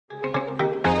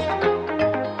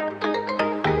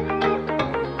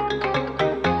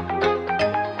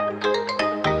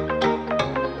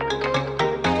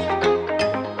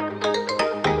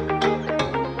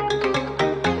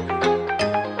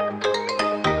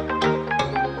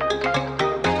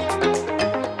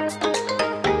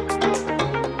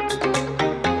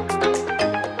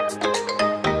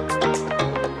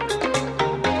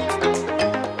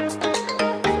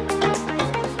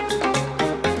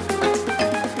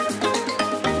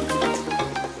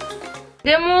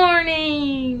Good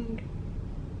morning.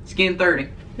 Skin 30.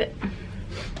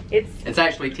 It's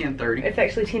actually 10:30. It's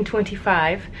actually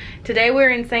 10:25. Today we're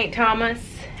in St. Thomas,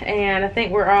 and I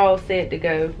think we're all set to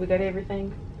go. We got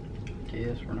everything.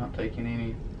 Yes, we're not taking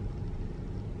any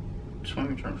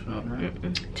swimming trunks, nothing,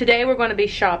 right? Today we're going to be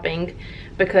shopping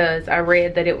because I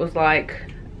read that it was like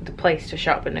the place to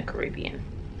shop in the Caribbean.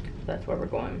 So that's where we're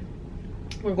going.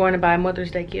 We're going to buy Mother's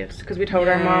Day gifts because we told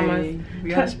our mamas. We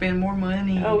gotta spend more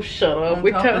money. Oh, shut up.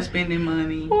 On top of spending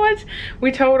money. What?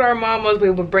 We told our mamas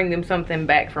we would bring them something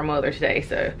back for Mother's Day,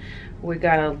 so we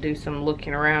gotta do some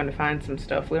looking around to find some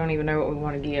stuff. We don't even know what we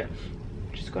want to get.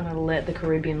 Just gonna let the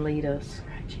Caribbean lead us.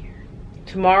 Right here.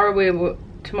 Tomorrow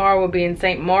we'll be in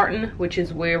St. Martin, which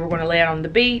is where we're gonna lay out on the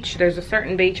beach. There's a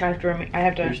certain beach I have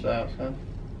to. Here's the outside.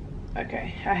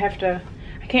 Okay,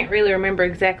 I can't really remember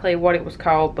exactly what it was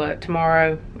called, but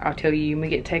tomorrow I'll tell you. We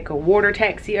get to take a water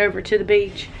taxi over to the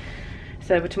beach.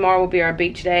 So but tomorrow will be our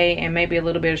beach day, and maybe a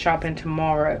little bit of shopping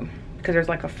tomorrow because there's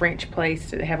like a French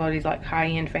place that have all these like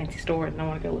high-end fancy stores, and I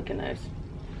want to go look in those.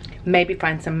 Maybe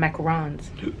find some macarons.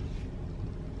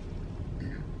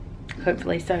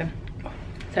 Hopefully so.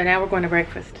 So now we're going to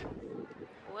breakfast.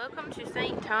 Welcome to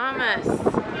St. Thomas.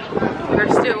 We're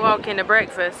still walking to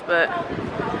breakfast, but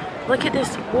look at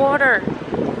this water.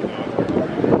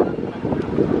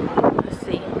 Let's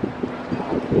see.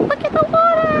 Look at the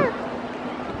water.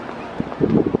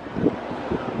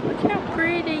 Look how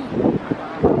pretty.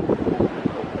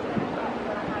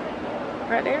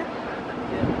 Right there?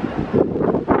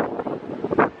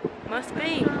 Must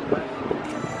be.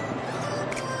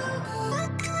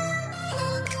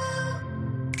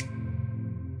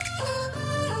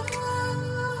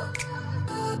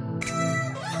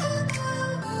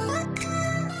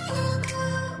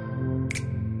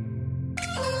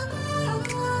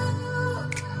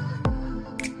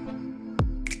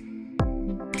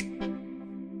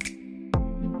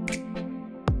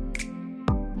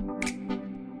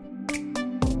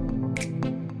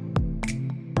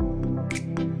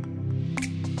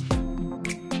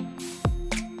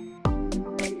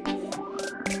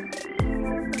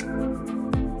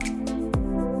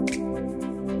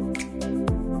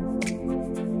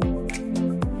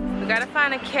 Gotta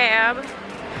find a cab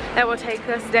that will take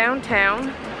us downtown,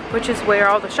 which is where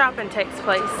all the shopping takes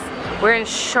place. We're in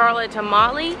Charlotte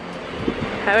Amalie,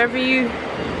 however you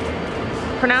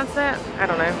pronounce that. I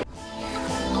don't know.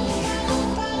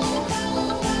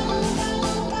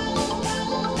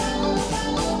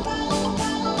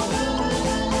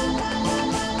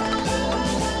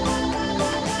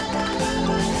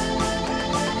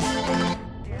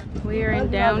 We are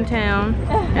in downtown,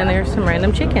 and there's some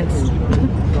random chickens.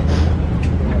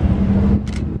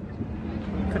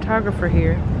 Photographer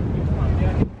here.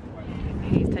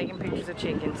 He's taking pictures of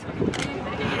chickens.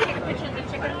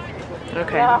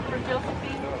 Okay.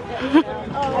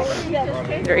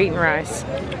 They're eating rice.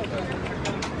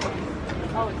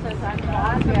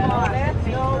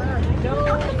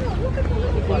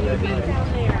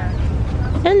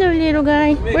 Hello, little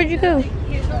guy. Where'd you go?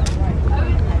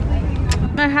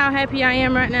 Know how happy I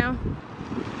am right now.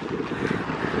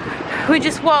 We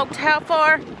just walked how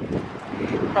far?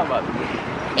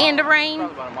 In the rain.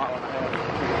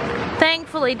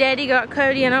 Thankfully, Daddy got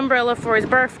Cody an umbrella for his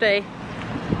birthday.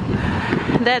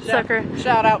 That sucker.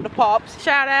 Shout out to Pops.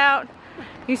 Shout out.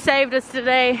 You saved us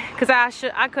today, because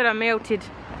I could have melted.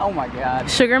 Oh my God.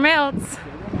 Sugar melts.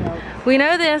 We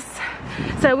know this.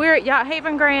 So we're at Yacht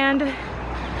Haven Grand.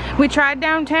 We tried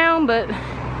downtown, but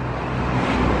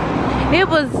it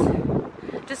was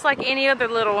just like any other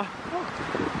little.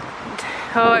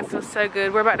 Oh, it feels so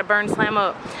good. We're about to burn slam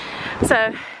up.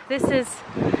 So this is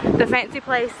the fancy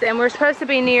place, and we're supposed to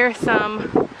be near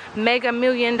some mega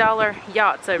 $1,000,000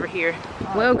 yachts over here.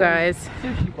 Well guys,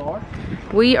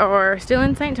 we are still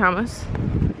in St. Thomas.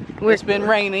 It's been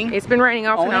raining. It's been raining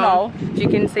off and on. As you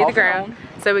can see the ground.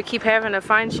 So we keep having to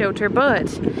find shelter,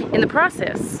 but in the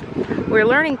process, we're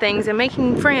learning things and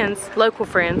making friends, local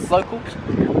friends. Locals?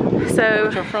 So,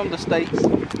 which are from the States?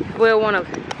 Well,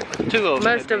 Two of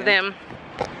them.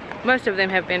 Most of them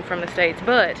have been from the States,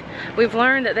 but we've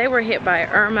learned that they were hit by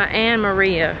Irma and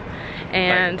Maria,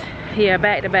 and yeah,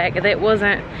 back to back. They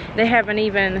haven't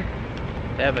even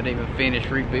finished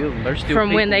rebuilding. There's still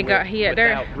from when they got hit.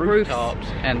 Their rooftops,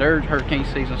 and their hurricane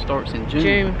season starts in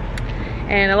June.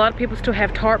 And a lot of people still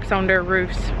have tarps on their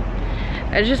roofs.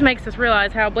 It just makes us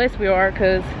realize how blessed we are,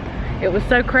 because it was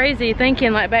so crazy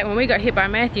thinking, like back when we got hit by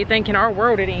Matthew, thinking our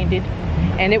world had ended.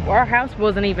 And our house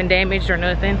wasn't even damaged or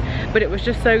nothing, but it was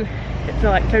just so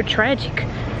tragic.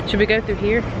 Should we go through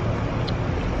here?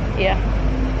 Yeah.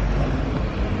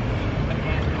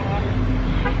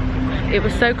 It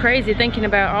was so crazy thinking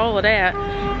about all of that.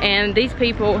 And these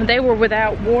people, they were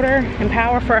without water and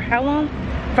power for how long?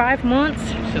 5 months?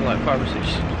 Still like 5 or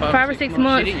 6. 5 or 6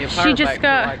 months. She just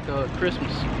got like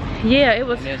Christmas. Yeah, it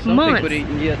was and then some months. people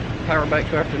didn't get power back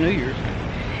till after New Year's.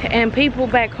 And people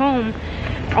back home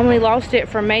only lost it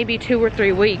for maybe 2 or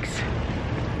 3 weeks.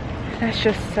 That's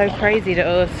just so crazy to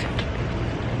us.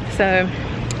 So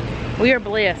we are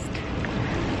blessed.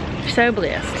 So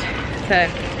blessed. So,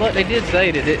 but they did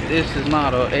say that this is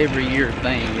not a every year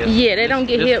thing. Yeah, they don't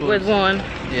get hit with one.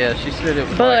 Yeah, she said it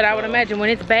was. But like, I would imagine when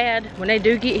it's bad, when they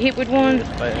do get hit with one,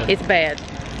 it's bad.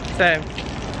 So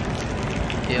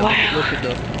yeah, wow. Look at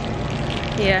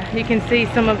the. Yeah, you can see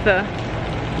some of the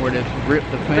where they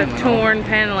ripped the paneling. The torn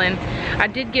paneling. I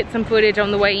did get some footage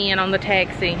on the way in on the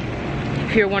taxi.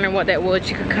 If you're wondering what that was,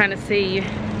 you could kind of see.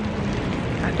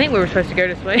 I think we were supposed to go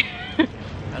this way. I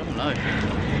don't know.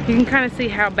 You can kind of see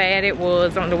how bad it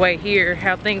was on the way here,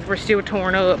 how things were still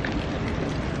torn up.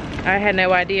 I had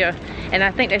no idea. And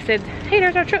I think they said, hey,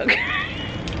 there's our truck.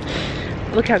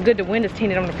 Look how good the windows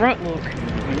tinted on the front look.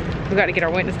 We got to get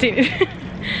our windows tinted.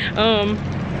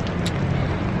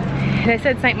 They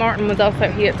said St. Martin was also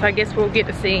hit, so I guess we'll get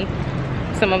to see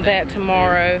some of that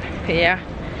tomorrow. Yeah.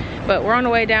 But we're on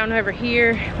the way down over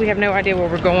here. We have no idea where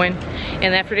we're going.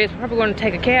 And after this, we're probably going to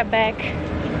take a cab back.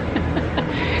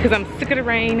 Because I'm sick of the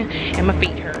rain and my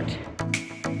feet hurt.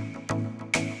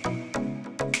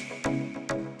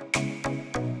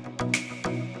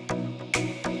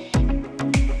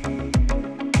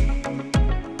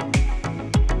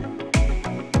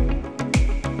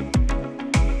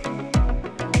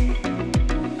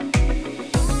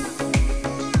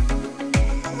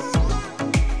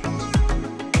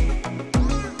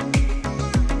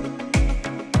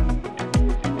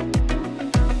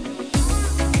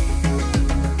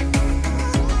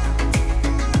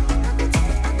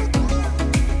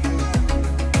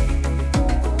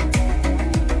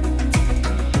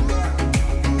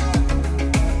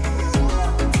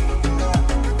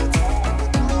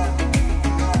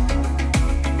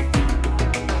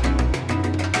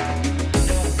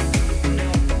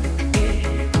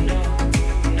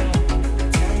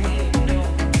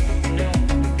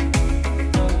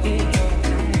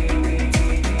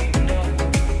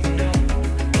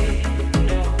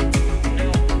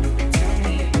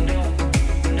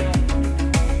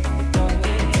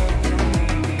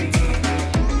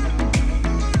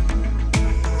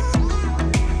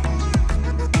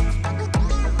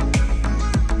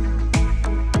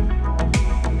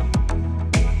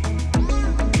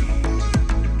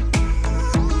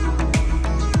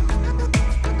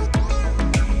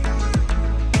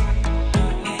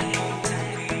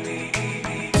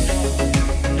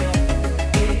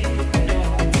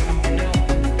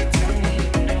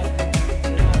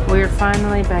 We're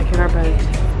finally back at our boat.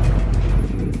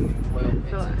 Well,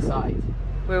 it's in sight.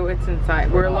 Well, it's in sight.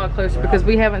 We're a lot closer because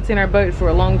we haven't seen our boat for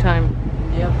a long time.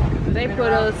 Yep. They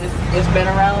put us. It's been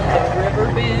around the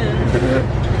river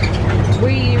bend.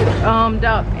 We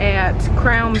docked at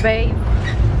Crown Bay.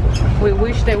 We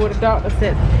wish they would have docked us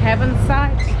at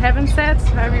Havansett,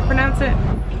 however you pronounce it.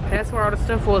 That's where all the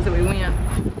stuff was that we went.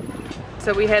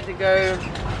 So we had to go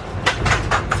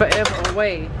forever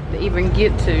away to even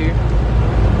get to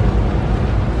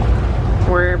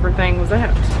where everything was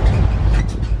at.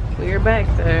 We are back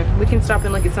though. We can stop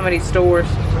and look at some of these stores.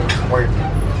 Where?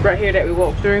 Right here that we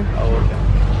walked through. Oh,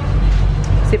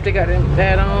 okay. See if they got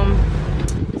that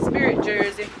Spirit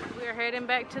jersey. We are heading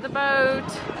back to the boat.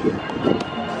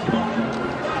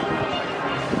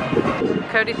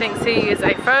 Cody thinks he is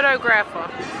a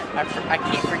photographer. I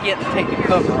keep forgetting to take the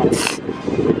cover off.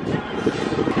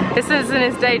 This isn't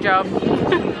his day job.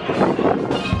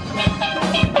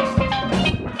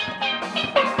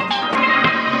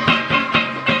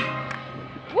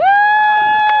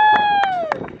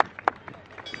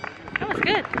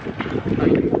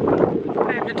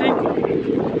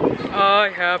 I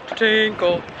have to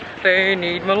tinkle. They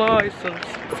need my license.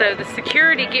 So the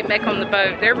security get back on the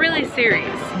boat. They're really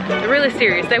serious. They're really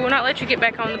serious. They will not let you get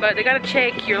back on the boat. They gotta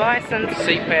check your license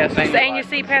Seat pass and your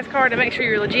seat pass card to make sure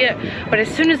you're legit. But as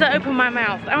soon as I open my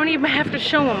mouth, I don't even have to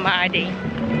show them my ID.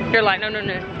 They're like, no, no,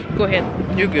 no. Go ahead.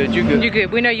 You're good. You're good. You're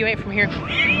good. We know you ain't from here. We're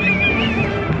going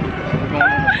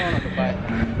on the front of the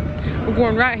boat. We're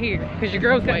going right here because your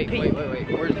girl's got to pee. Wait.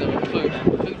 Where's the food?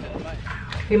 Food's in the back.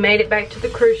 We made it back to the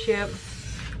cruise ship.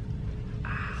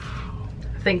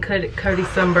 I think Cody's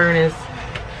sunburn is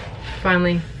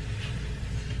finally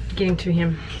getting to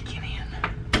him.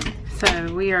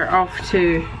 So we are off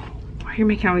to, why are you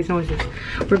making all these noises?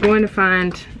 We're going to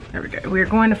find, there we go. We're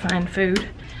going to find food.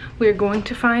 We're going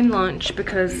to find lunch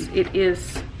because it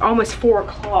is almost 4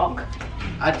 o'clock.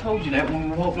 I told you that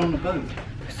when we walked on the boat.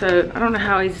 So I don't know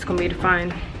how easy it's gonna be to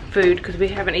find food because we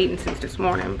haven't eaten since this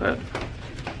morning, but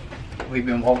we've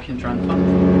been walking trying to find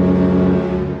food.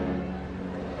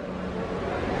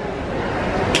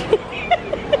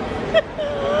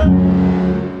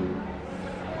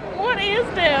 What is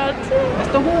that?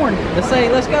 That's the horn. Let's say,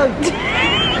 let's go.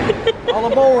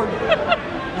 All aboard.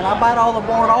 And I bite all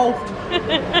aboard off.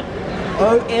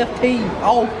 O-F-T,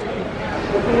 off.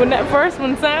 When that first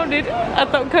one sounded, I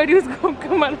thought Cody was gonna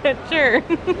come out of that chair.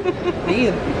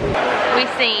 Then.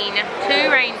 We've seen 2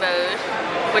 rainbows,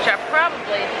 which I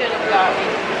probably should have gotten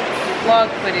vlog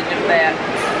footage of that,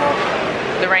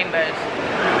 the rainbows.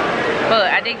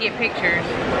 But I did get pictures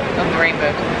of the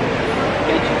rainbows.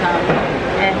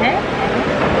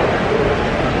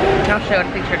 I'll show a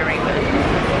picture of the rainbows.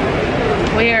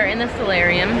 We are in the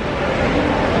solarium,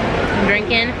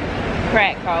 drinking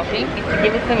crack coffee to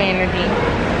give us some energy.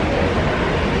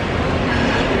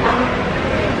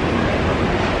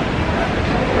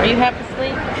 Are you half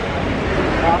asleep?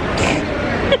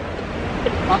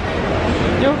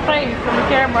 Your face from the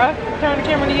camera. Turn the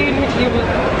camera to you and you look.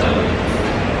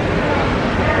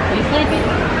 Are you sleepy?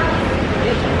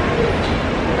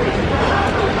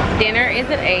 Dinner is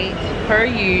at 8 per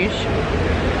usual.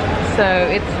 So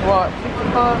it's what, 6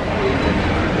 o'clock?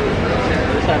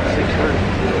 It's after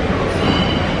 6:30.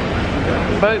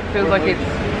 Boat feels like it's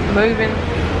moving.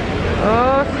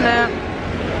 Oh snap.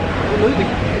 We're moving.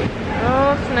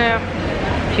 Oh snap.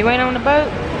 If you ain't on the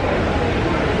boat,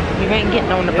 you ain't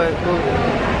getting on the boat.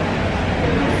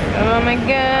 Oh my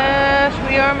gosh,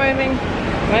 we are moving.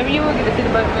 Maybe you will get to see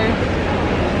the boat move.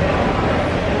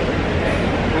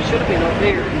 We should have been up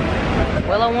there.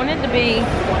 Well, I wanted to be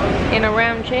in a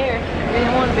round chair. I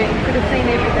didn't want to be. Could have seen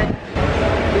everything.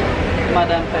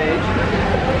 Madame Page.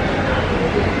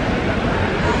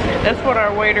 That's what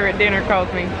our waiter at dinner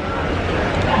calls me.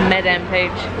 Madame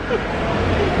Page.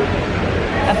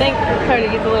 I think Cody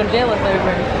gets a little jealous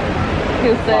over it.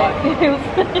 He'll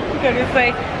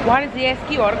say, why does he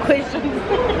ask you all the questions?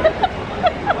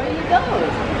 Well, he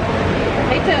does.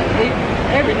 He tells me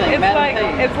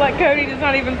everything. It's like Cody is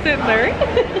not even sitting there.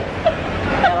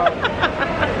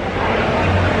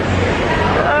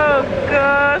 Oh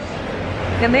gosh.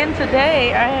 And then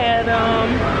today I had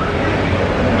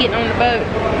getting on the boat,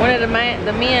 one of the men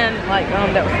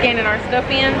that was scanning our stuff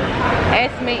in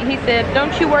asked me, he said,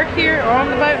 don't you work here or on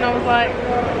the boat? And I was like,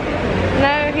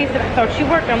 no. He said, I thought you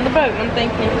worked on the boat. And I'm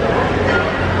thinking,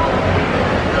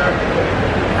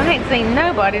 I ain't seen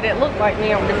nobody that looked like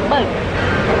me on this boat.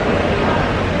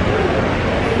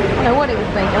 I don't know what he was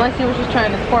thinking, unless he was just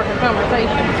trying to spark a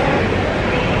conversation.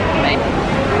 Maybe.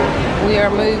 We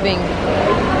are moving.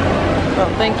 I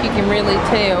don't think you can really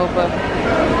tell, but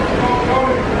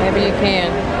maybe you can.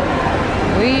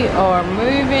 We are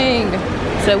moving.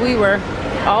 So we were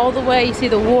all the way, you see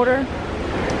the water?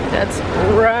 That's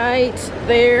right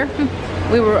there.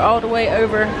 We were all the way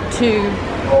over to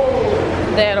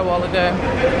that a while ago.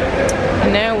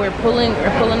 And now we're pulling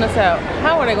us out.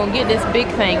 How are they gonna get this big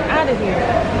thing out of here?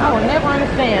 I will never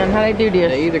understand how they do this.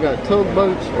 They either got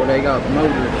tugboats or they got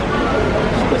motors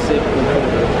specifically for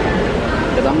it.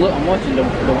 Because I'm watching the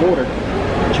water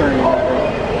churning right there.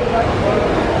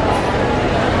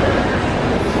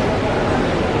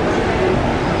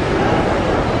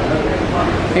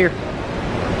 Here.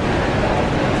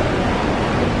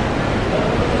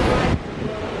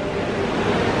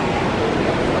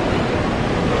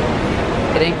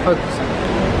 It ain't focusing.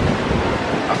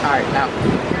 Alright, now.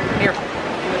 Here.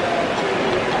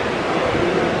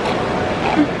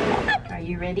 Are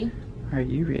you ready? Are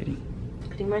you ready?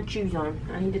 Putting my shoes on.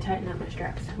 I need to tighten up my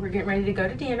straps. We're getting ready to go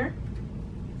to dinner.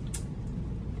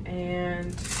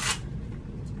 And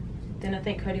then I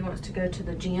think Cody wants to go to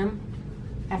the gym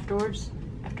afterwards.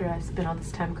 After I spend all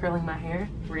this time curling my hair.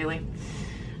 Really.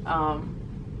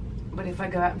 But if I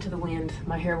go out into the wind,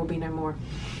 my hair will be no more.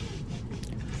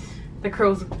 The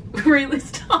curls really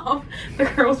stop. The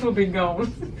curls will be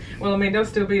gone. Well, I mean, they'll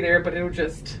still be there, but it'll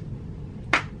just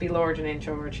be large and in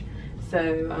charge. So,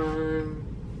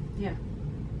 yeah.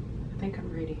 I think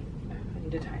I'm ready. I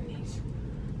need to tighten these.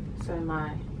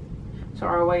 So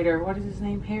our waiter, what is his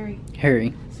name? Harry?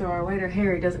 Harry. So our waiter,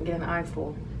 Harry, doesn't get an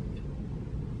eyeful.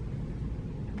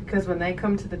 Because when they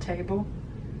come to the table,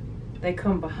 they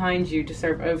come behind you to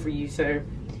serve over you. So,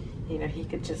 you know, he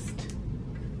could just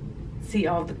see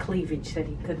all the cleavage that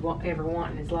he could ever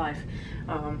want in his life.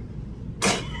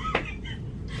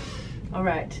 All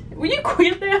right. Will you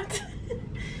quit that?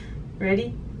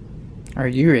 Ready? Are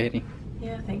you ready?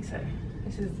 Yeah, I think so.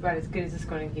 This is about as good as it's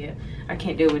going to get. I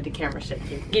can't do it with the camera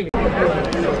shaking. Give me.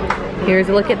 Here's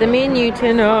a look at the menu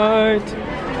tonight.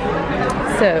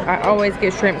 So I always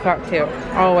get shrimp cocktail.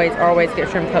 Always get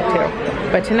shrimp cocktail.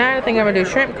 But tonight I think I'm gonna do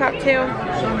shrimp cocktail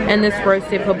and this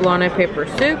roasted poblano pepper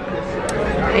soup.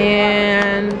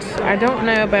 And I don't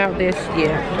know about this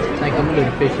yet. I think I'm gonna do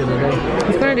the fish of the day.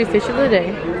 He's gonna do fish of the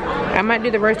day. I might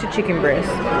do the roasted chicken breast.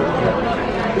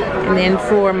 And then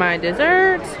for my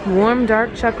dessert, warm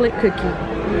dark chocolate cookie.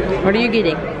 What are you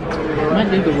getting? I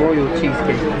might do the royal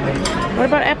cheesecake. What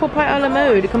about apple pie a la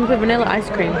mode? It comes with vanilla ice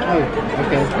cream. Oh,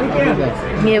 okay. I'll do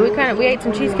that. Yeah, we ate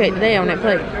some cheesecake today on that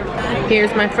plate.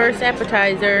 Here's my first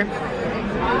appetizer.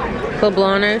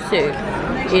 Poblano soup.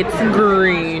 It's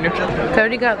green.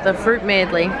 Cody got the fruit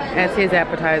medley as his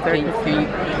appetizer.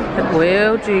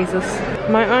 Well, Jesus.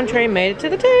 My entree made it to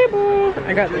the table.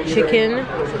 I got the chicken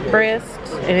breast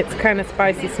and it's kind of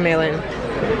spicy smelling.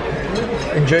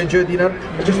 Enjoy dinner.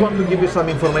 I just want to give you some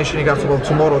information regards about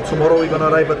tomorrow. Tomorrow we're gonna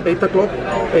arrive at 8 o'clock.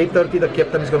 8:30 the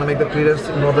captain is gonna make the clearance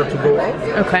in order to go out.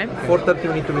 Okay. 4:30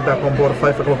 we need to be back on board.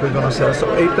 5 o'clock we're gonna sail. So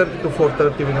 8:30 to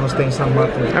 4:30 we're gonna stay in San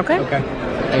Martin. Okay. Okay.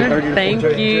 Thank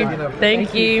you.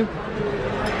 Thank you.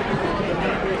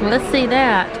 Let's see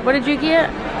that. What did you get?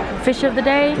 Fish of the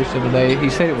day? Fish of the day. He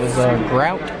said it was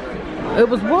grout. It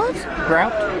was what?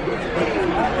 Grout?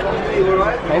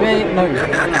 Maybe no.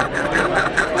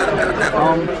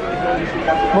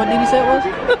 What did he say it was?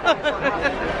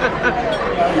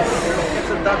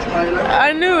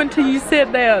 I knew until you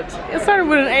said that. It started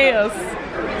with an S.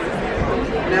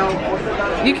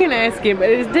 You can ask him, but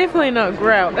it's definitely not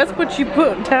grout. That's what you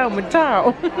put down with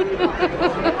towel. I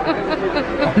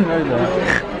know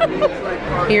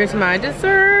that. Here's my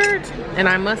dessert. And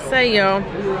I must say, y'all,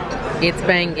 it's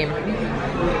banging.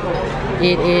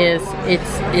 It is.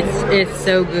 It's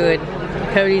so good.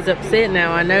 Cody's upset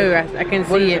now. I know. I can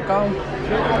see What is it. it called?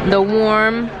 The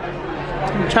warm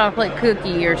chocolate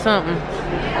cookie or something.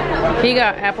 He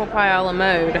got apple pie a la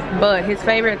mode, but his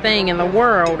favorite thing in the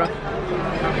world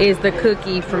is the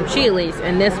cookie from Chili's,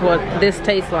 and this what this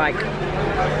tastes like.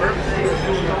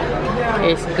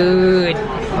 It's good.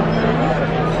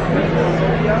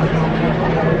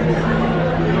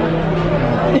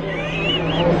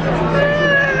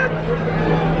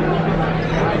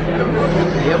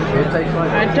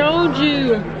 I told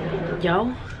you.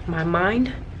 Y'all, my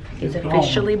mind is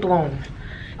officially blown.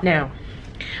 Now,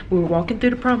 we were walking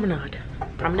through the promenade.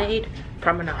 Promenade?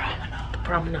 The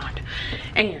promenade.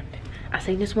 And I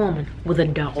seen this woman with a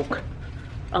dog.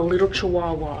 A little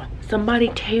chihuahua. Somebody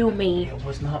tell me. It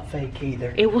was not fake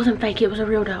either. It wasn't fake, it was a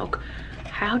real dog.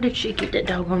 How did she get that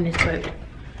dog on this boat?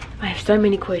 I have so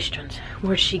many questions.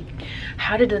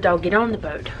 How did the dog get on the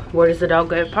boat? Where does the dog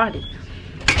go potty?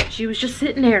 She was just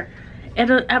sitting there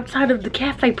outside of the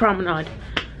cafe promenade.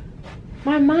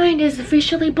 My mind is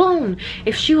officially blown.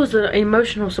 If she was an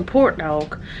emotional support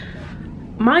dog,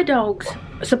 my dogs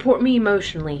support me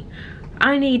emotionally.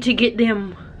 I need to get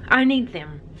them. I need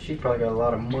them. She probably got a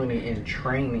lot of money in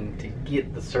training to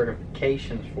get the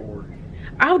certifications for her.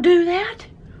 I'll do that.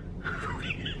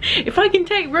 If I can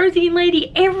take Rosie and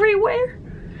Lady everywhere,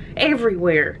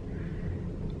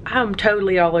 I'm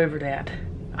totally all over that.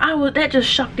 That just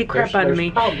shocked the crap out of me.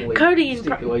 Cody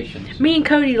and me and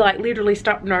Cody like literally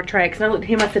stopped in our tracks, and I looked at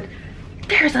him. I said,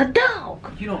 "There's a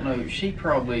dog." You don't know. She's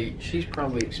probably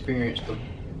experienced a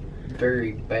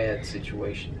very bad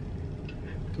situation.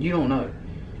 You don't know.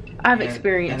 I've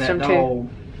experienced them too.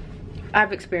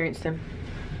 I've experienced them.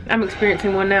 I'm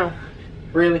experiencing one now.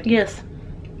 Really? Yes.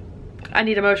 I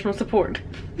need emotional support.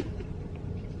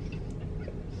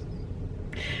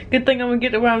 Good thing I'm gonna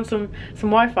get around some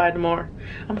Wi-Fi tomorrow.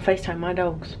 I'm gonna FaceTime my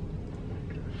dogs.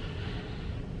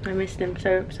 I miss them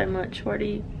so much. What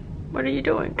are you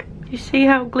doing? You see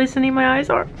how glistening my eyes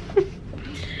are?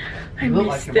 I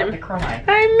miss them.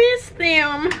 I miss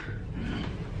them.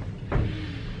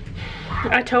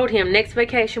 I told him next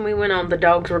vacation we went on, the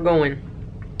dogs were going.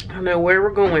 I don't know where we're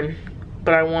going,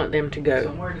 but I want them to go.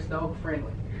 Somewhere that's dog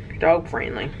friendly. Dog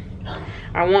friendly.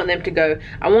 I want them to go.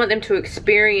 I want them to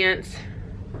experience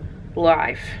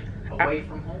life. Away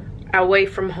from home? Away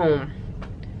from home.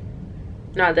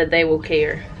 Not that they will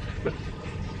care.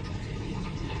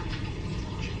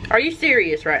 Are you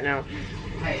serious right now?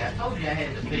 Hey, I told you I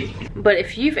had to be. But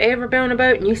if you've ever been on a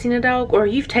boat and you've seen a dog, or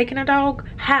you've taken a dog,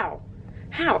 how?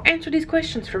 How? Answer these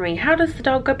questions for me. How does the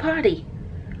dog go potty?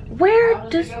 Where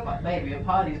does it go potty? Baby, a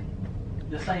potty's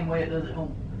the same way it does at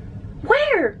home.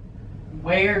 Where?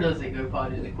 Where does it go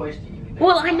potty is the question.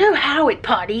 Well, I know how it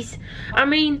potties. I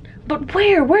mean, but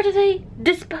where? Where do they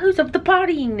dispose of the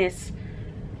pottyingness?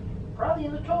 Probably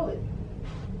in the toilet.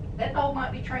 That dog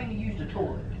might be trained to use the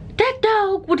toilet. That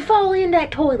dog would fall in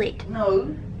that toilet.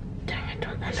 No. Dang it.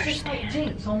 don't It's just like understand.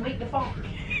 Jinx on Meet the Fockers.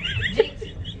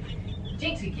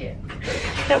 Jinxie cat.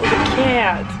 That was a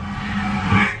cat.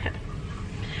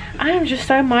 I am just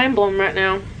so mind blown right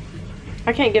now.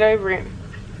 I can't get over it.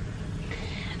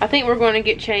 I think we're going to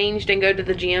get changed and go to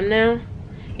the gym now.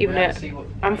 Even though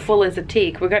I'm full as a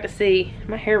tick. We got to see.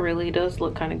 My hair really does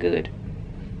look kind of good.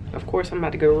 Of course, I'm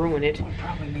about to go ruin it. We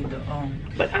probably need to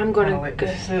But I'm going to let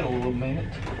this settle a little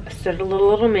minute. Settle a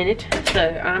little minute.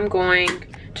 So I'm going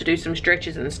to do some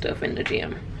stretches and stuff in the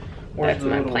gym. That's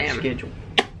my plan. Schedule?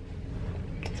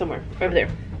 Somewhere over there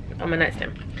on my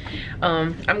nightstand.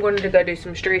 I'm going to go do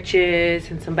some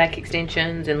stretches and some back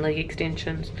extensions and leg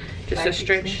extensions. Just to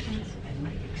stretch.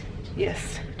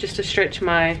 Yes, just to stretch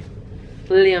my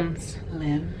limbs.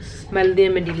 My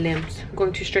limity limbs. I'm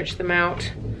going to stretch them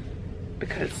out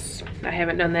because I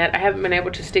haven't done that. I haven't been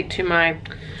able to stick to my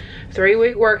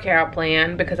 3-week workout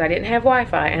plan because I didn't have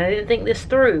Wi-Fi and I didn't think this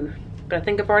through. But I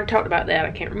think I've already talked about that.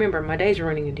 I can't remember. My days are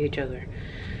running into each other.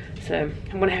 So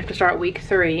I'm gonna have to start week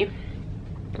 3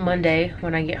 Monday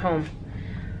when I get home.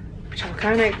 Which I'm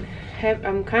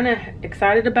kind of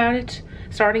excited about it,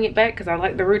 starting it back because I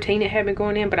like the routine it had been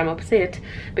going in, but I'm upset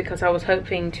because I was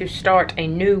hoping to start a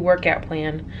new workout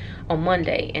plan on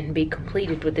Monday and be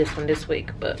completed with this one this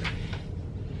week. But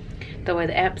the way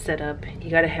the app's set up, you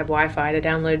gotta have Wi-Fi to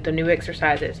download the new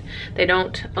exercises. They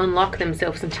don't unlock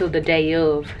themselves until the day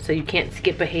of, so you can't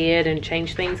skip ahead and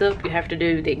change things up. You have to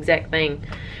do the exact thing.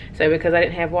 So because I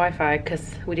didn't have Wi-Fi,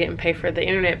 because we didn't pay for the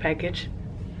internet package,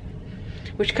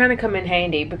 which kind of come in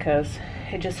handy because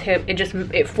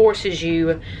it forces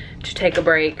you to take a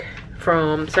break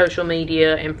from social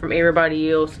media and from everybody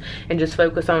else and just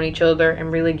focus on each other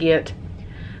and really get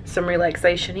some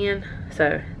relaxation in.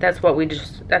 So that's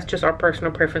just our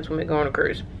personal preference when we go on a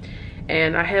cruise.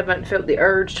 And I haven't felt the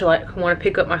urge to like want to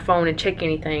pick up my phone and check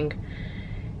anything.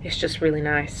 It's just really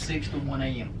nice. 6 to 1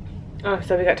 a.m. Oh,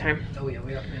 so we got time. Oh yeah,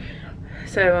 we got plenty of time.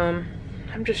 So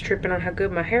I'm just tripping on how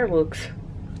good my hair looks.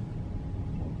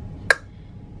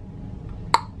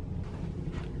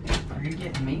 Are you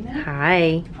getting me now?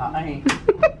 Hi. Hi.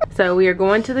 So we are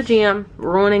going to the gym,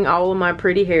 ruining all of my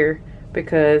pretty hair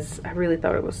because I really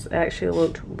thought it actually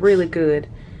looked really good.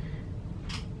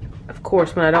 Of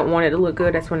course, when I don't want it to look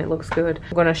good, that's when it looks good.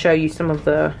 I'm going to show you some of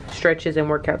the stretches and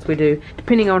workouts we do,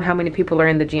 depending on how many people are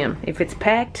in the gym. If it's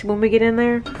packed when we get in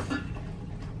there,